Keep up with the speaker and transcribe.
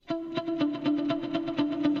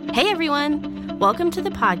Hey everyone! Welcome to the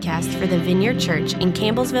podcast for the Vineyard Church in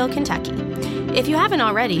Campbellsville, Kentucky. If you haven't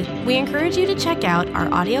already, we encourage you to check out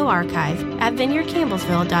our audio archive at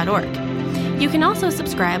vineyardcampbellsville.org. You can also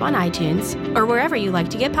subscribe on iTunes or wherever you like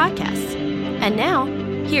to get podcasts. And now,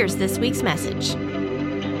 here's this week's message.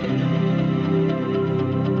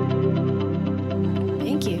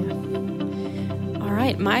 Thank you. All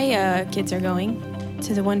right, my kids are going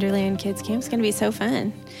to the Wonderland Kids Camp. It's going to be so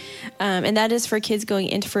fun. And that is for kids going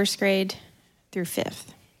into first grade through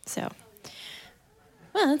fifth. So,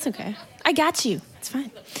 well, that's okay. I got you. It's fine.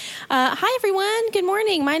 Hi, everyone. Good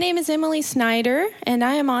morning. My name is Emily Snyder, and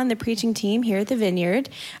I am on the preaching team here at the Vineyard.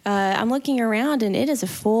 I'm looking around, and it is a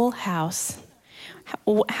full house.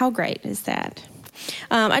 How great is that?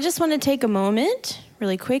 I just want to take a moment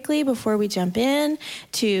really quickly before we jump in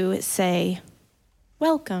to say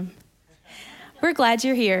welcome. We're glad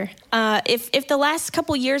you're here. If the last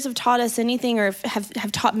couple years have taught us anything or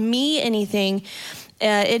have taught me anything,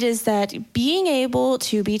 it is that being able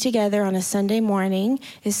to be together on a Sunday morning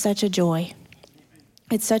is such a joy.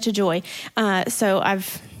 It's such a joy. So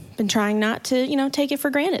I've been trying not to, take it for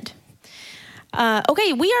granted.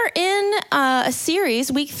 Okay, we are in a series,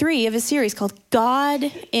 week 3 of a series called God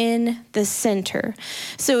in the Center.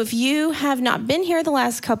 So if you have not been here the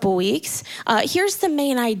last couple weeks, here's the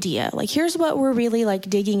main idea. Here's what we're really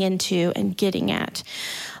digging into and getting at.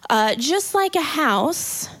 Just like a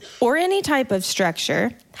house or any type of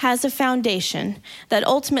structure has a foundation that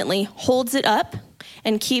ultimately holds it up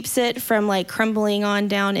and keeps it from crumbling on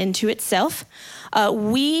down into itself,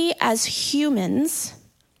 we as humans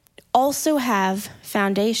also have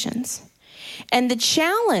foundations. And the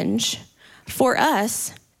challenge for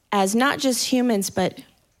us as not just humans, but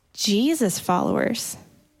Jesus followers,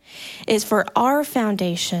 is for our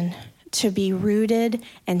foundation to be rooted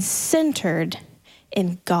and centered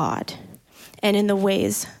in God and in the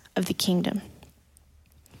ways of the kingdom.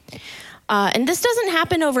 And this doesn't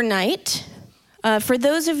happen overnight. For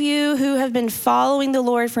those of you who have been following the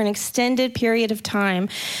Lord for an extended period of time,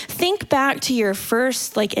 think back to your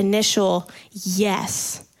first initial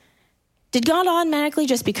yes. Did God automatically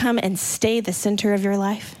just become and stay the center of your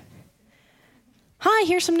life? Hi,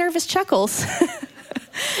 here's some nervous chuckles.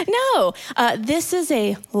 No, this is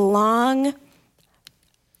a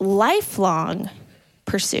lifelong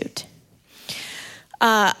pursuit.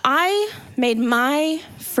 I made my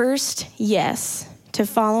first yes to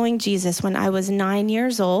following Jesus when I was 9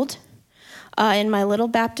 years old in my little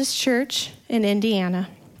Baptist church in Indiana.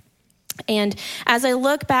 And as I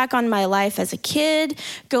look back on my life as a kid,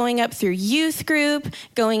 going up through youth group,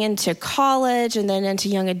 going into college, and then into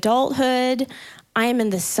young adulthood, I am in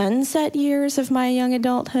the sunset years of my young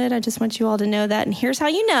adulthood. I just want you all to know that. And here's how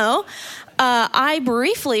you know. I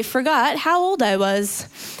briefly forgot how old I was.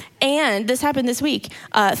 And this happened this week.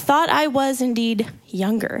 Thought I was indeed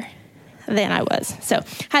younger than I was. So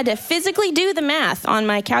had to physically do the math on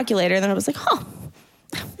my calculator. And then I was like, I'm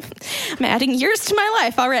adding years to my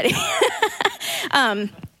life already.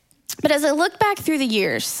 But as I look back through the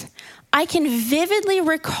years, I can vividly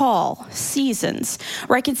recall seasons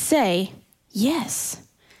where I could say, yes,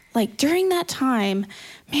 during that time,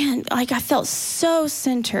 man, I felt so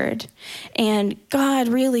centered, and God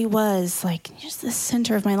really was just the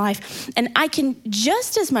center of my life. And I can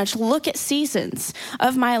just as much look at seasons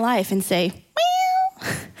of my life and say, well,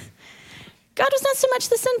 God was not so much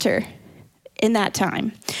the center in that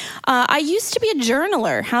time. I used to be a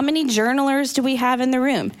journaler. How many journalers do we have in the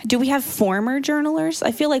room? Do we have former journalers?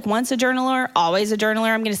 I feel like once a journaler, always a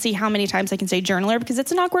journaler. I'm going to see how many times I can say journaler because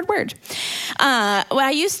it's an awkward word.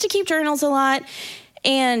 I used to keep journals a lot.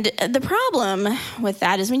 And the problem with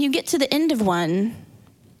that is when you get to the end of one,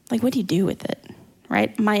 what do you do with it,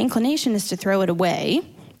 right? My inclination is to throw it away.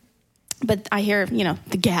 But I hear,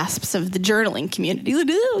 the gasps of the journaling community.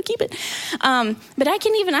 Oh, keep it. But I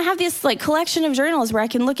have this collection of journals where I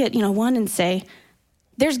can look at, one and say,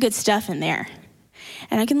 there's good stuff in there.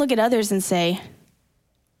 And I can look at others and say,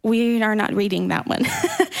 we are not reading that one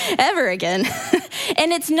ever again.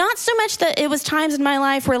 And it's not so much that it was times in my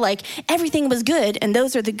life where everything was good and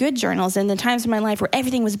those are the good journals, and the times in my life where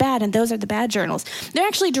everything was bad and those are the bad journals. They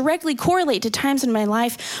actually directly correlate to times in my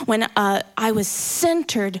life when I was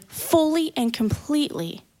centered fully and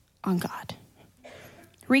completely on God,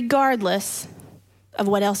 regardless of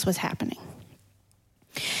what else was happening.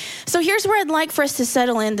 So here's where I'd like for us to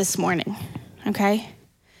settle in this morning, okay?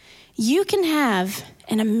 You can have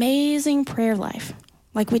an amazing prayer life,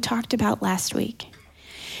 like we talked about last week.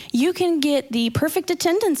 You can get the Perfect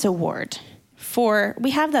Attendance Award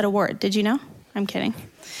we have that award, did you know? I'm kidding.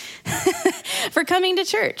 For coming to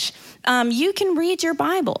church. You can read your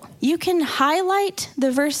Bible. You can highlight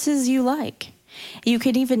the verses you like. You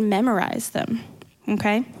could even memorize them,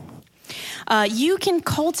 okay? You can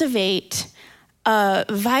cultivate a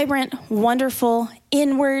vibrant, wonderful,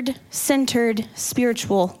 inward-centered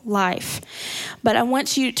spiritual life. But I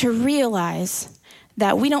want you to realize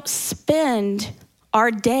that we don't spend our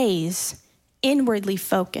days inwardly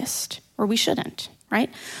focused, or we shouldn't, right?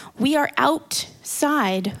 We are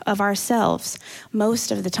outside of ourselves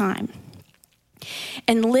most of the time.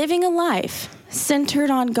 And living a life centered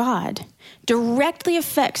on God directly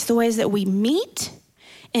affects the ways that we meet,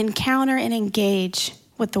 encounter, and engage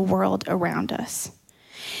with the world around us.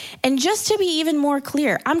 And just to be even more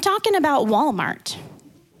clear, I'm talking about Walmart,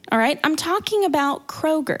 all right? I'm talking about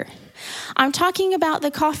Kroger. I'm talking about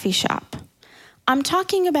the coffee shop. I'm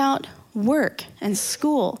talking about work and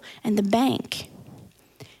school and the bank.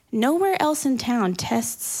 Nowhere else in town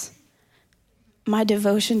tests my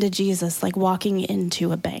devotion to Jesus like walking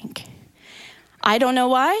into a bank. I don't know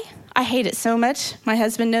why. I hate it so much. My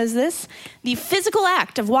husband knows this. The physical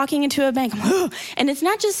act of walking into a bank, and it's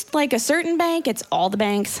not just like a certain bank, it's all the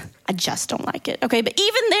banks. I just don't like it. Okay, but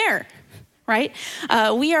even there, right?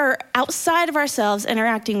 We are outside of ourselves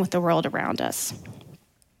interacting with the world around us.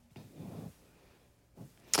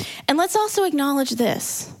 And let's also acknowledge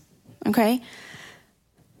this, okay?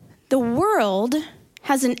 The world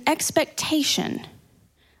has an expectation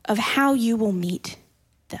of how you will meet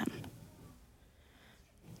them.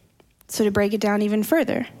 So to break it down even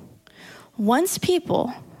further, once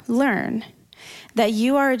people learn that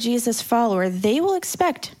you are a Jesus follower, they will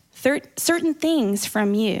expect certain things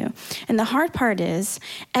from you. And the hard part is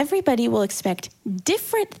everybody will expect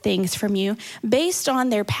different things from you based on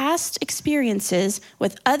their past experiences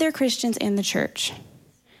with other Christians in the church.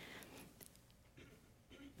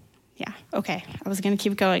 Yeah, okay. I was going to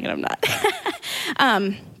keep going and I'm not.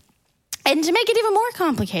 And to make it even more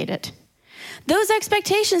complicated, those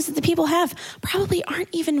expectations that the people have probably aren't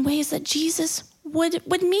even ways that Jesus would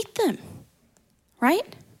meet them,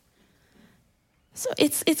 right? So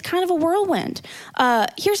it's kind of a whirlwind.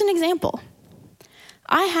 Here's an example.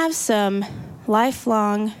 I have some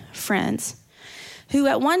lifelong friends who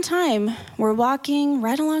at one time were walking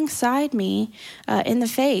right alongside me in the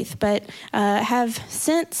faith, but have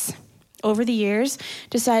since, over the years,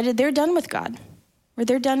 decided they're done with God, or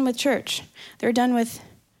they're done with church. They're done with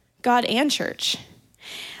God and church.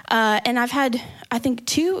 And I've had, I think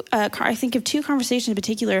of two conversations in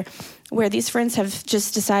particular where these friends have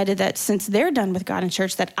just decided that since they're done with God and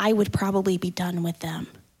church, that I would probably be done with them.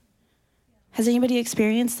 Has anybody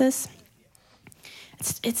experienced this?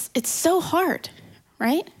 It's so hard,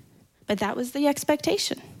 right? But that was the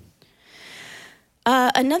expectation.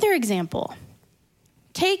 Another example,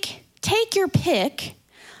 take your pick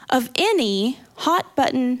of any hot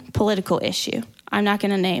button political issue. I'm not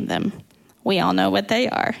going to name them. We all know what they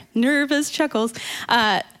are. Nervous chuckles.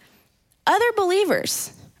 Other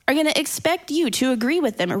believers are going to expect you to agree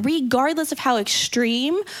with them, regardless of how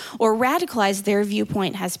extreme or radicalized their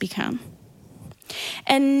viewpoint has become.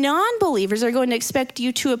 And non-believers are going to expect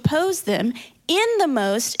you to oppose them in the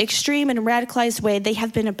most extreme and radicalized way they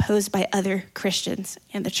have been opposed by other Christians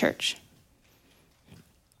in the church.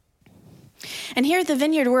 And here at the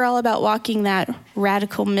Vineyard, we're all about walking that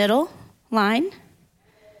radical middle line,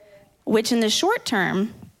 which in the short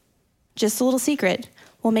term, just a little secret,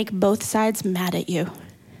 will make both sides mad at you.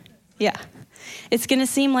 Yeah, it's going to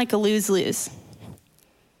seem like a lose-lose.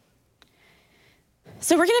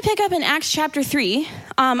 So we're going to pick up in Acts chapter 3.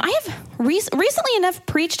 I have recently enough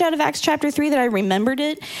preached out of Acts chapter 3 that I remembered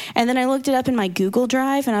it, and then I looked it up in my Google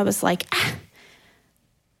Drive, and I was like,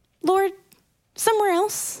 Lord, somewhere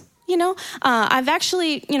else, I've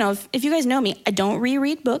actually, if you guys know me, I don't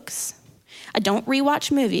reread books. I don't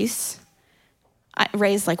rewatch movies.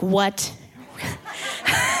 Ray's like, what?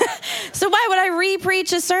 So why would I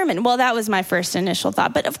re-preach a sermon? Well, that was my first initial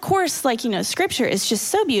thought. But of course, Scripture is just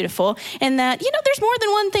so beautiful in that, there's more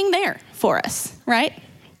than one thing there for us, right?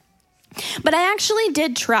 But I actually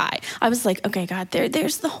did try. I was like, okay, God,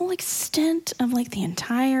 there's the whole extent of the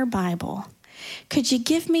entire Bible. Could you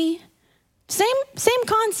give me same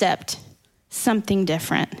concept, something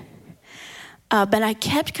different? But I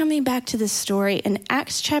kept coming back to this story in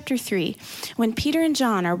Acts chapter 3, when Peter and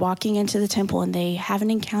John are walking into the temple and they have an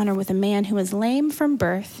encounter with a man who is lame from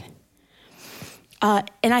birth. And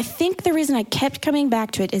I think the reason I kept coming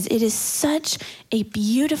back to it is such a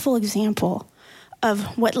beautiful example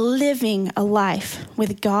of what living a life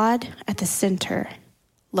with God at the center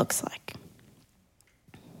looks like.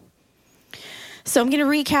 So I'm going to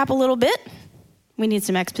recap a little bit. We need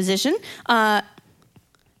some exposition.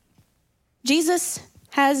 Jesus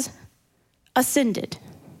has ascended.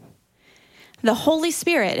 The Holy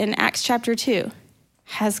Spirit in Acts chapter 2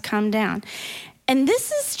 has come down. And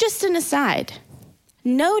this is just an aside.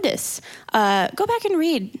 Notice, go back and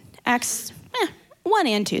read Acts 1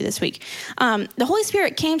 and 2 this week. The Holy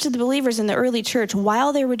Spirit came to the believers in the early church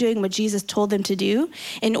while they were doing what Jesus told them to do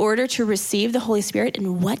in order to receive the Holy Spirit.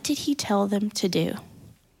 And what did he tell them to do?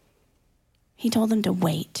 He told them to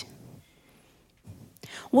wait.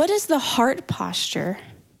 What is the heart posture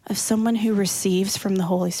of someone who receives from the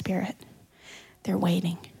Holy Spirit? They're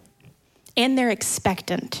waiting. And they're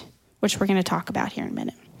expectant, which we're going to talk about here in a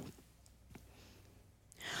minute.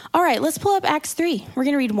 All right, let's pull up Acts 3. We're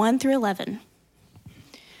going to read 1 through 11.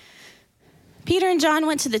 Peter and John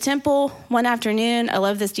went to the temple one afternoon, I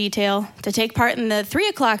love this detail, to take part in the 3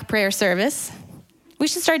 o'clock prayer service. We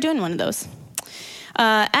should start doing one of those.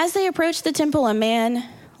 As they approached the temple, a man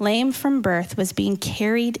lame from birth was being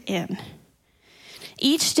carried in.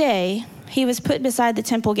 Each day, he was put beside the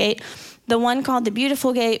temple gate, the one called the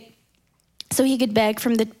Beautiful Gate, so he could beg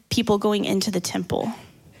from the people going into the temple.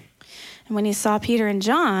 And when he saw Peter and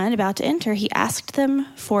John about to enter, he asked them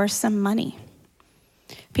for some money.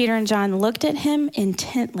 Peter and John looked at him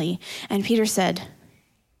intently, and Peter said,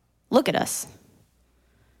 "Look at us."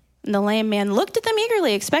 And the lame man looked at them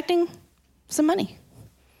eagerly, expecting some money.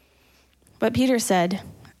 But Peter said,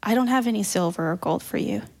 "I don't have any silver or gold for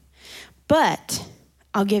you, but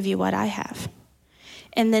I'll give you what I have.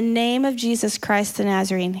 In the name of Jesus Christ the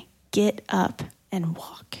Nazarene, get up and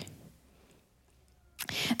walk."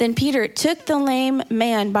 Then Peter took the lame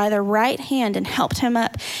man by the right hand and helped him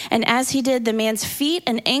up. And as he did, the man's feet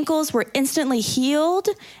and ankles were instantly healed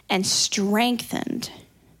and strengthened.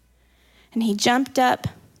 And he jumped up,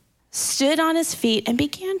 stood on his feet, and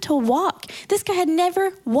began to walk. This guy had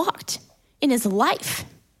never walked in his life.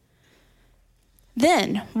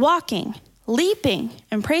 Then, walking, leaping,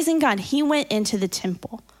 and praising God, he went into the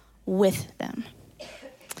temple with them.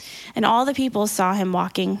 And all the people saw him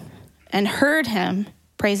walking and heard him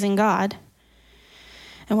praising God.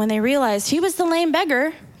 And when they realized he was the lame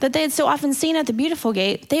beggar that they had so often seen at the Beautiful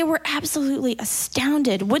Gate, they were absolutely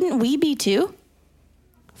astounded. Wouldn't we be too?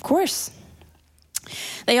 Of course.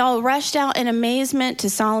 They all rushed out in amazement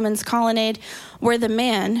to Solomon's colonnade, where the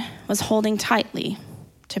man was holding tightly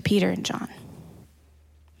to Peter and John.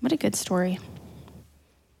 What a good story.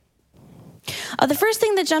 The first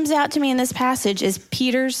thing that jumps out to me in this passage is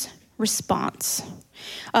Peter's response.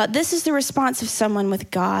 This is the response of someone with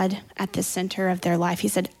God at the center of their life. He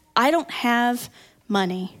said, "I don't have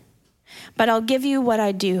money, but I'll give you what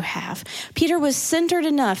I do have." Peter was centered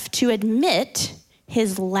enough to admit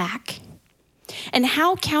his lack. And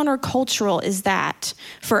how countercultural is that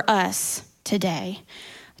for us today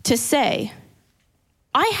to say,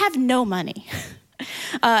 "I have no money."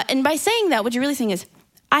 And by saying that, what you're really saying is,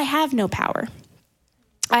 I have no power.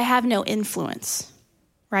 I have no influence,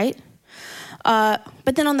 right?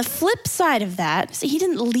 But then on the flip side of that, see, he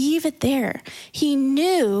didn't leave it there. He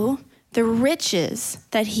knew the riches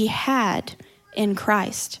that he had in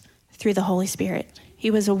Christ through the Holy Spirit.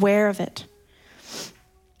 He was aware of it.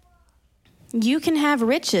 You can have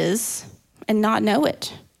riches and not know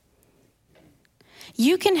it.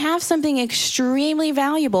 You can have something extremely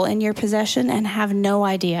valuable in your possession and have no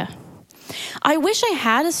idea. I wish I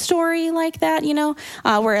had a story like that,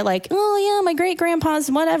 where like, oh yeah, my great grandpa's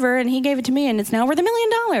whatever, and he gave it to me and it's now worth $1 million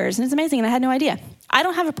and it's amazing and I had no idea. I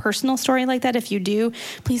don't have a personal story like that. If you do,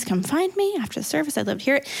 please come find me after the service. I'd love to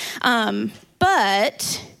hear it.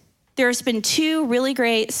 But there's been 2 really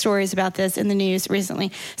great stories about this in the news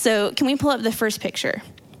recently. So can we pull up the first picture?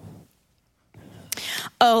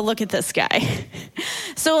 Oh, look at this guy.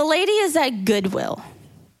 So a lady is at Goodwill.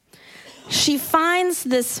 She finds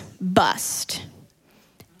this bust.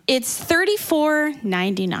 It's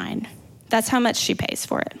 $34.99. That's how much she pays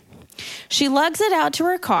for it. She lugs it out to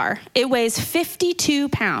her car. It weighs 52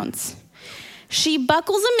 pounds. She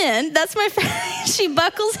buckles him in. That's my favorite. She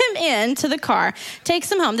buckles him in to the car, takes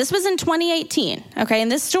him home. This was in 2018, okay? And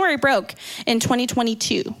this story broke in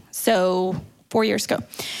 2022, so 4 years ago.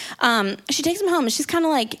 She takes him home, and she's kind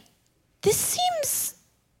of like, this seems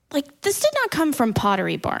like this did not come from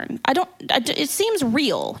Pottery Barn. It seems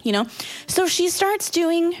real, So she starts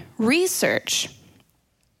doing research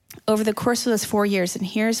over the course of those 4 years, and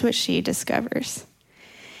here's what she discovers.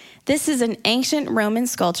 This is an ancient Roman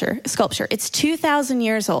sculpture. It's 2,000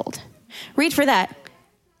 years old. Read for that.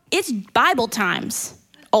 It's Bible times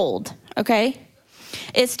old, okay?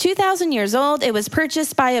 It's 2,000 years old. It was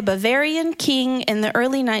purchased by a Bavarian king in the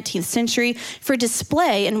early 19th century for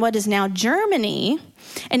display in what is now Germany,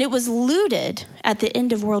 and it was looted at the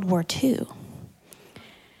end of World War II.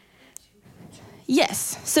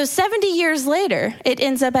 Yes. So 70 years later, it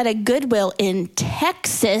ends up at a Goodwill in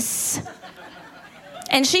Texas,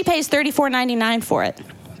 and she pays $34.99 for it.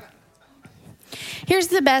 Here's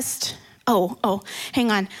the best. Oh,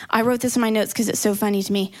 hang on. I wrote this in my notes because it's so funny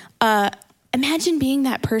to me. Imagine being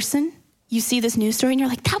that person. You see this news story and you're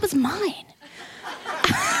like, that was mine.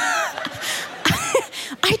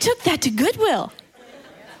 I took that to Goodwill.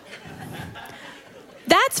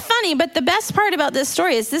 That's funny, but the best part about this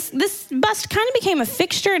story is this bust kind of became a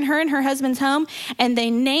fixture in her and her husband's home, and they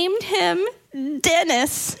named him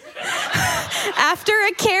Dennis after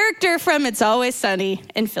a character from It's Always Sunny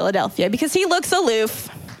in Philadelphia because he looks aloof.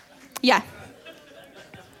 Yeah.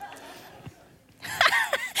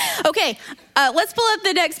 Okay, let's pull up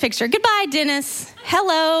the next picture. Goodbye, Dennis.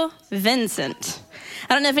 Hello, Vincent.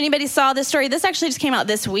 I don't know if anybody saw this story. This actually just came out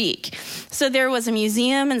this week. So there was a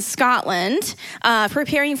museum in Scotland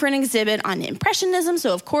preparing for an exhibit on Impressionism.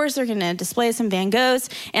 So, of course, they're going to display some Van Goghs.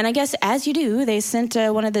 And I guess, as you do, they sent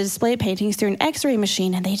one of the display paintings through an X-ray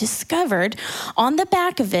machine, and they discovered on the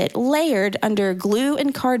back of it, layered under glue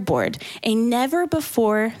and cardboard, a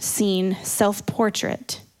never-before-seen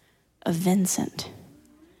self-portrait of Vincent.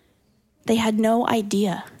 They had no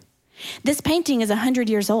idea. This painting is 100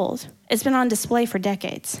 years old. It's been on display for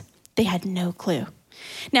decades. They had no clue.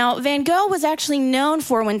 Now, Van Gogh was actually known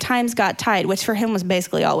for when times got tight, which for him was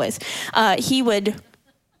basically always. He would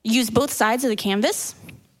use both sides of the canvas,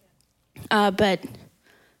 but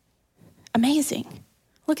amazing.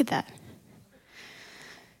 Look at that.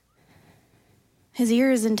 His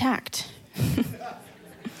ear is intact. It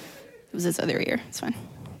was his other ear. It's fine.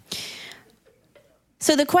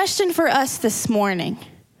 So the question for us this morning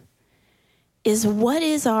is, what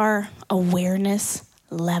is our awareness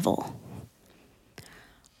level?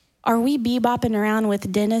 Are we bebopping around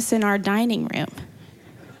with Dennis in our dining room?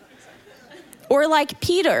 Or like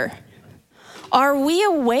Peter, are we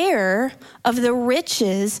aware of the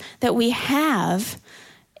riches that we have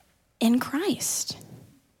in Christ?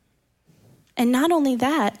 And not only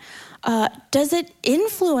that, does it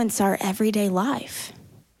influence our everyday life?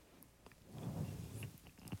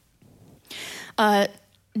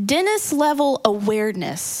 Dennis level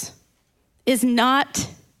awareness is not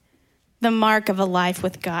the mark of a life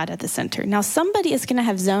with God at the center. Now, somebody is going to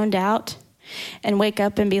have zoned out and wake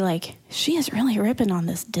up and be like, she is really ripping on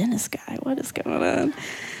this Dennis guy. What is going on?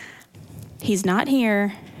 He's not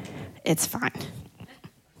here. It's fine.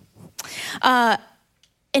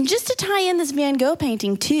 And just to tie in this Van Gogh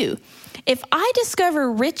painting too, if I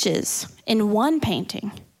discover riches in one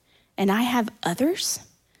painting and I have others,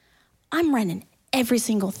 I'm running every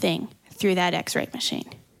single thing through that X-ray machine.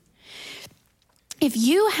 If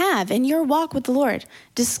you have, in your walk with the Lord,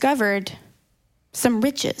 discovered some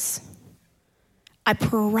riches, I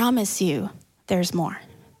promise you there's more.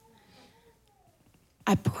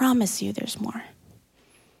 I promise you there's more.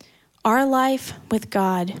 Our life with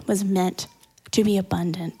God was meant to be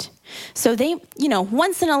abundant. So they,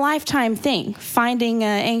 once in a lifetime thing, finding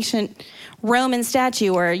an ancient Roman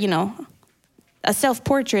statue or, a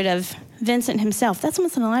self-portrait of Vincent himself, that's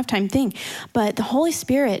once in a lifetime thing. But the Holy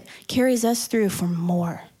Spirit carries us through for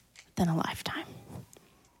more than a lifetime.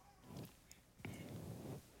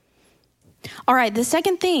 All right, the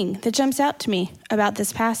second thing that jumps out to me about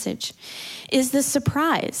this passage is the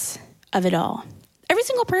surprise of it all. Every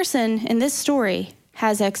single person in this story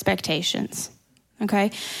has expectations, okay?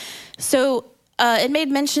 So it made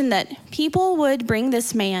mention that people would bring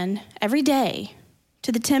this man every day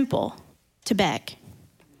to the temple to beg.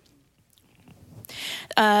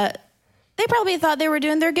 They probably thought they were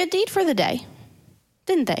doing their good deed for the day,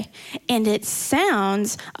 didn't they? And it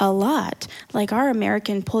sounds a lot like our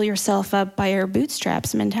American pull yourself up by your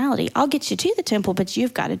bootstraps mentality. I'll get you to the temple, but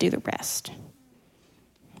you've got to do the rest.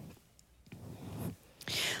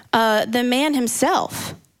 The man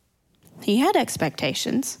himself, he had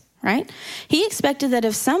expectations, right? He expected that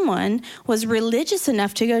if someone was religious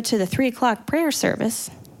enough to go to the 3:00 prayer service,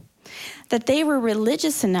 that they were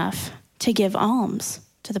religious enough to give alms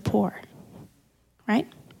to the poor, right?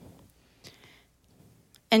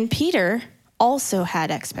 And Peter also had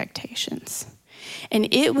expectations. And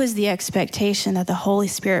it was the expectation that the Holy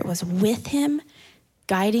Spirit was with him,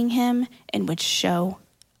 guiding him, and would show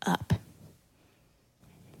up.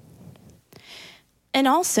 And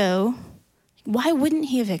also, why wouldn't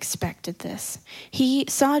he have expected this? He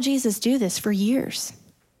saw Jesus do this for years.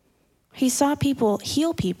 He saw people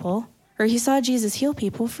heal people, or he saw Jesus heal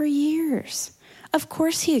people for years. Of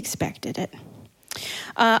course he expected it.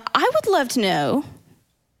 I would love to know,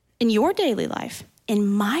 in your daily life, in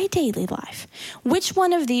my daily life, which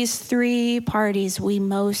one of these three parties we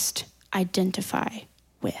most identify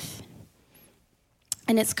with.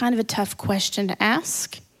 And it's kind of a tough question to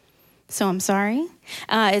ask, so I'm sorry.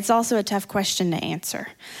 It's also a tough question to answer.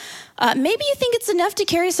 Maybe you think it's enough to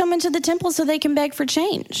carry someone to the temple so they can beg for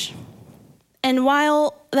change. And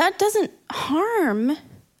while that doesn't harm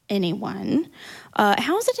anyone,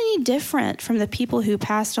 how is it any different from the people who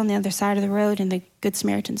passed on the other side of the road in the Good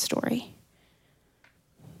Samaritan story?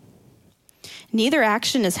 Neither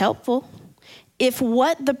action is helpful if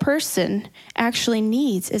what the person actually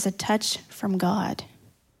needs is a touch from God.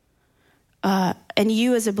 And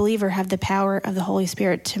you as a believer have the power of the Holy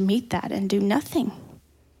Spirit to meet that and do nothing.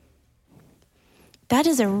 That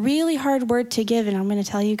is a really hard word to give, and I'm going to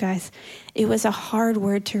tell you guys, it was a hard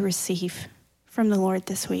word to receive from the Lord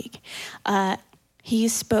this week. He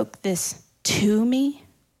spoke this to me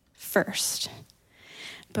first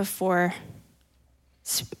before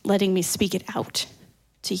letting me speak it out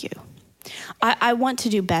to you. I want to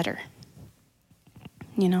do better,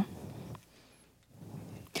 you know.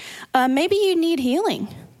 Maybe you need healing.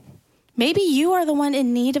 Maybe you are the one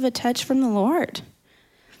in need of a touch from the Lord.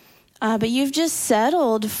 But you've just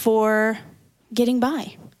settled for getting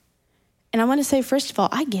by. And I want to say, first of all,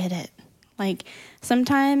 I get it. Like,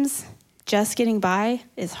 sometimes just getting by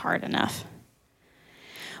is hard enough.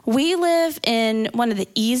 We live in one of the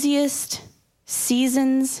easiest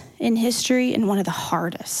seasons in history and one of the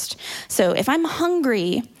hardest. So if I'm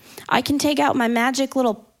hungry, I can take out my magic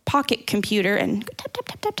little pocket computer and tap, tap,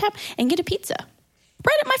 tap, tap, tap, and get a pizza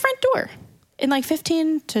right at my front door in like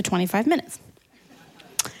 15 to 25 minutes.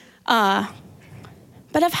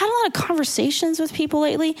 But I've had a lot of conversations with people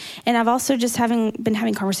lately, and I've also just been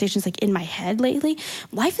having conversations like in my head lately.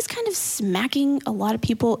 Life is kind of smacking a lot of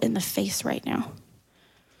people in the face right now.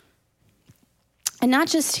 And not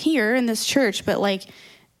just here in this church, but like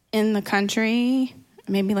in the country,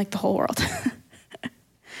 maybe like the whole world.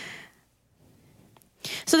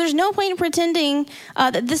 So there's no point in pretending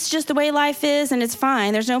that this is just the way life is and it's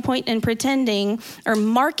fine. There's no point in pretending or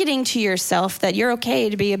marketing to yourself that you're okay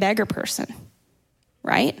to be a beggar person,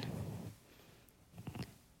 right?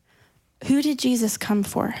 Who did Jesus come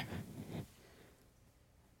for?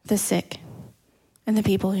 The sick and the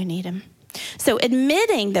people who need him. So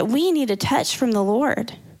admitting that we need a touch from the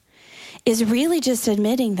Lord is really just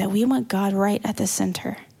admitting that we want God right at the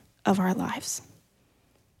center of our lives.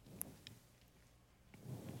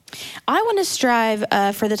 I want to strive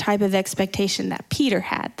for the type of expectation that Peter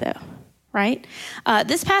had, though, right?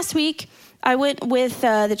 This past week, I went with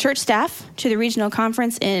the church staff to the regional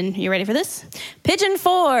conference in, you ready for this? Pigeon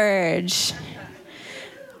Forge.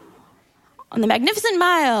 On the Magnificent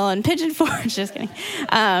Mile in Pigeon Forge. Just kidding.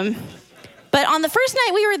 But on the first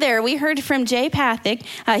night we were there, we heard from Jay Pathak.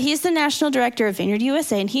 He's the national director of Vineyard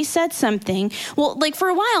USA, and he said something. Well, like for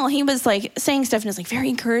a while, he was like saying stuff, and it was like very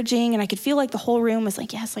encouraging, and I could feel like the whole room was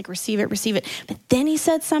like, yes, like receive it. But then he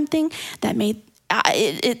said something that made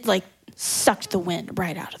it like sucked the wind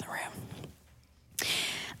right out of the room.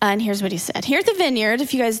 And here's what he said. Here at the Vineyard,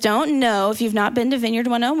 if you guys don't know, if you've not been to Vineyard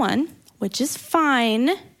 101, which is fine,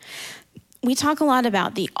 we talk a lot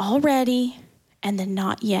about the already and the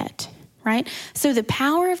not yet. Right? So the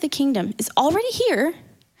power of the kingdom is already here,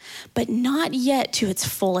 but not yet to its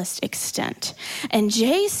fullest extent. And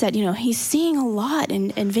Jay said, you know, he's seeing a lot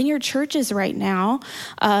in Vineyard churches right now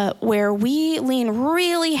where we lean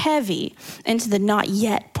really heavy into the not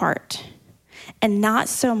yet part and not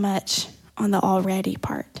so much on the already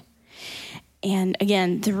part. And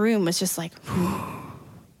again, the room was just like, whew,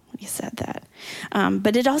 when he said that.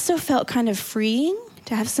 But it also felt kind of freeing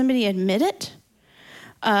to have somebody admit it.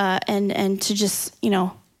 And to just, you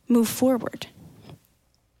know, move forward.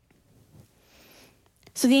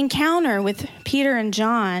 So the encounter with Peter and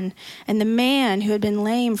John and the man who had been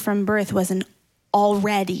lame from birth was an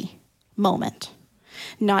already moment,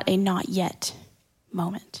 not a not yet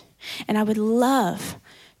moment. And I would love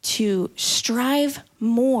to strive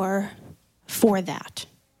more for that.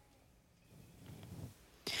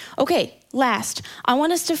 Okay, last, I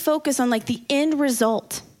want us to focus on like the end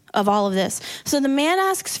result of all of this. So the man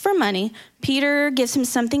asks for money. Peter gives him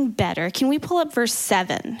something better. Can we pull up verse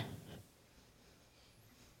 7?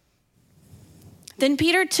 Then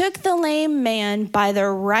Peter took the lame man by the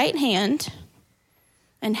right hand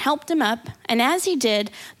and helped him up. And as he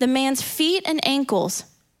did, the man's feet and ankles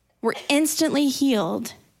were instantly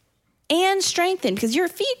healed and strengthened. Because your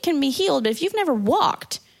feet can be healed, but if you've never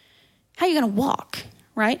walked, how are you going to walk,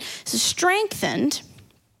 right? So strengthened.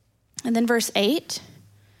 And then verse 8.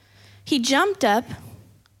 He jumped up,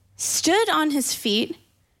 stood on his feet,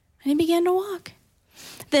 and he began to walk.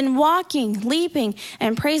 Then walking, leaping,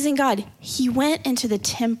 and praising God, he went into the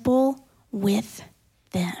temple with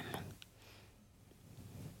them.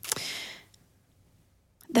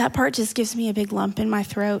 That part just gives me a big lump in my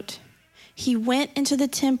throat. He went into the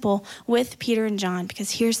temple with Peter and John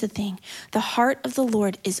because here's the thing. The heart of the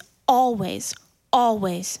Lord is always,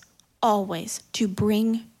 always, always to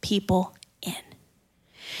bring people in.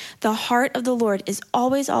 The heart of the Lord is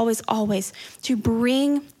always, always, always to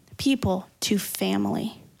bring people to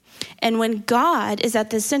family. And when God is at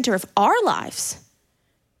the center of our lives,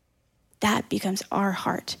 that becomes our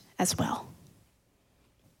heart as well.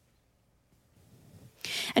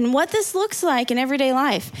 And what this looks like in everyday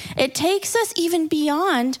life, it takes us even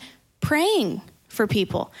beyond praying for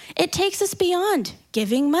people. It takes us beyond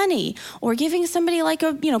giving money or giving somebody like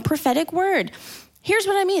a, prophetic word. Here's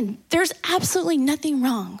what I mean. There's absolutely nothing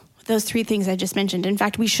wrong with those three things I just mentioned. In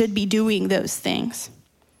fact, we should be doing those things.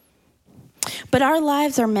 But our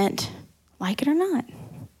lives are meant, like it or not,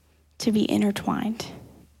 to be intertwined.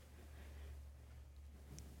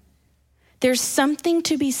 There's something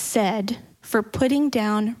to be said for putting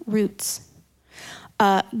down roots,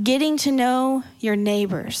 getting to know your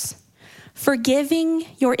neighbors, forgiving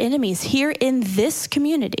your enemies here in this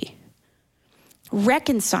community,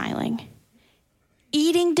 reconciling,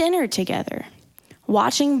 eating dinner together,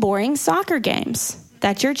 watching boring soccer games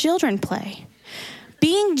that your children play,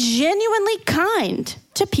 being genuinely kind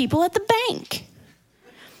to people at the bank.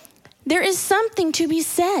 There is something to be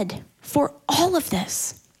said for all of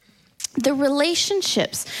this. The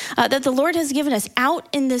relationships that the Lord has given us out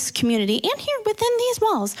in this community and here within these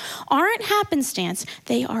walls aren't happenstance.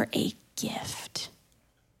 They are a gift.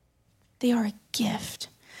 They are a gift.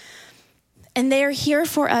 And they are here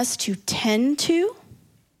for us to tend to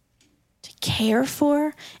care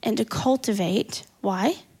for, and to cultivate.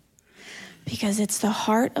 Why? Because it's the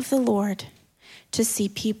heart of the Lord to see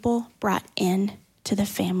people brought in to the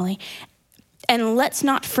family. And let's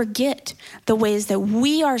not forget the ways that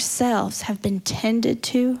we ourselves have been tended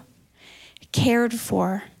to, cared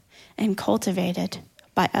for, and cultivated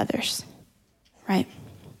by others, right?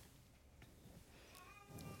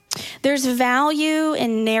 There's value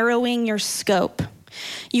in narrowing your scope.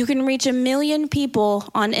 You can reach 1 million people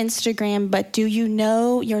on Instagram, but do you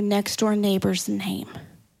know your next door neighbor's name?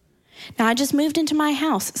 Now, I just moved into my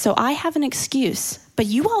house, so I have an excuse, but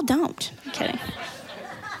you all don't. I'm kidding.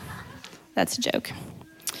 That's a joke.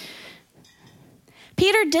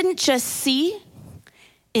 Peter didn't just see,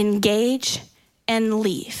 engage, and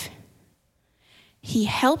leave. He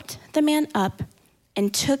helped the man up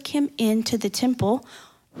and took him into the temple.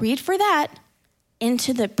 Read for that.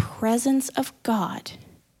 Into the presence of God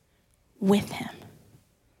with him.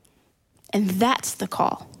 And that's the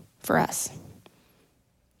call for us.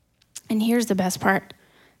 And here's the best part.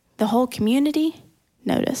 The whole community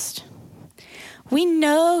noticed. We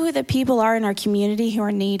know who the people are in our community who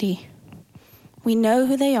are needy. We know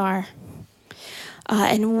who they are.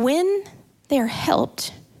 And when they are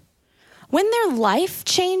helped, when their life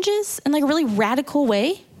changes in like a really radical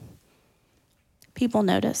way, people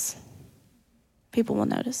notice. People will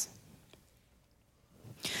notice.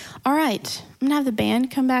 All right, I'm gonna have the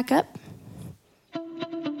band come back up.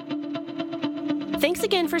 Thanks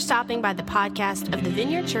again for stopping by the podcast of the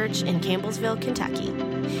Vineyard Church in Campbellsville, Kentucky.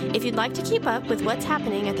 If you'd like to keep up with what's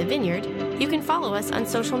happening at the Vineyard, you can follow us on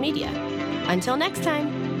social media. Until next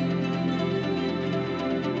time.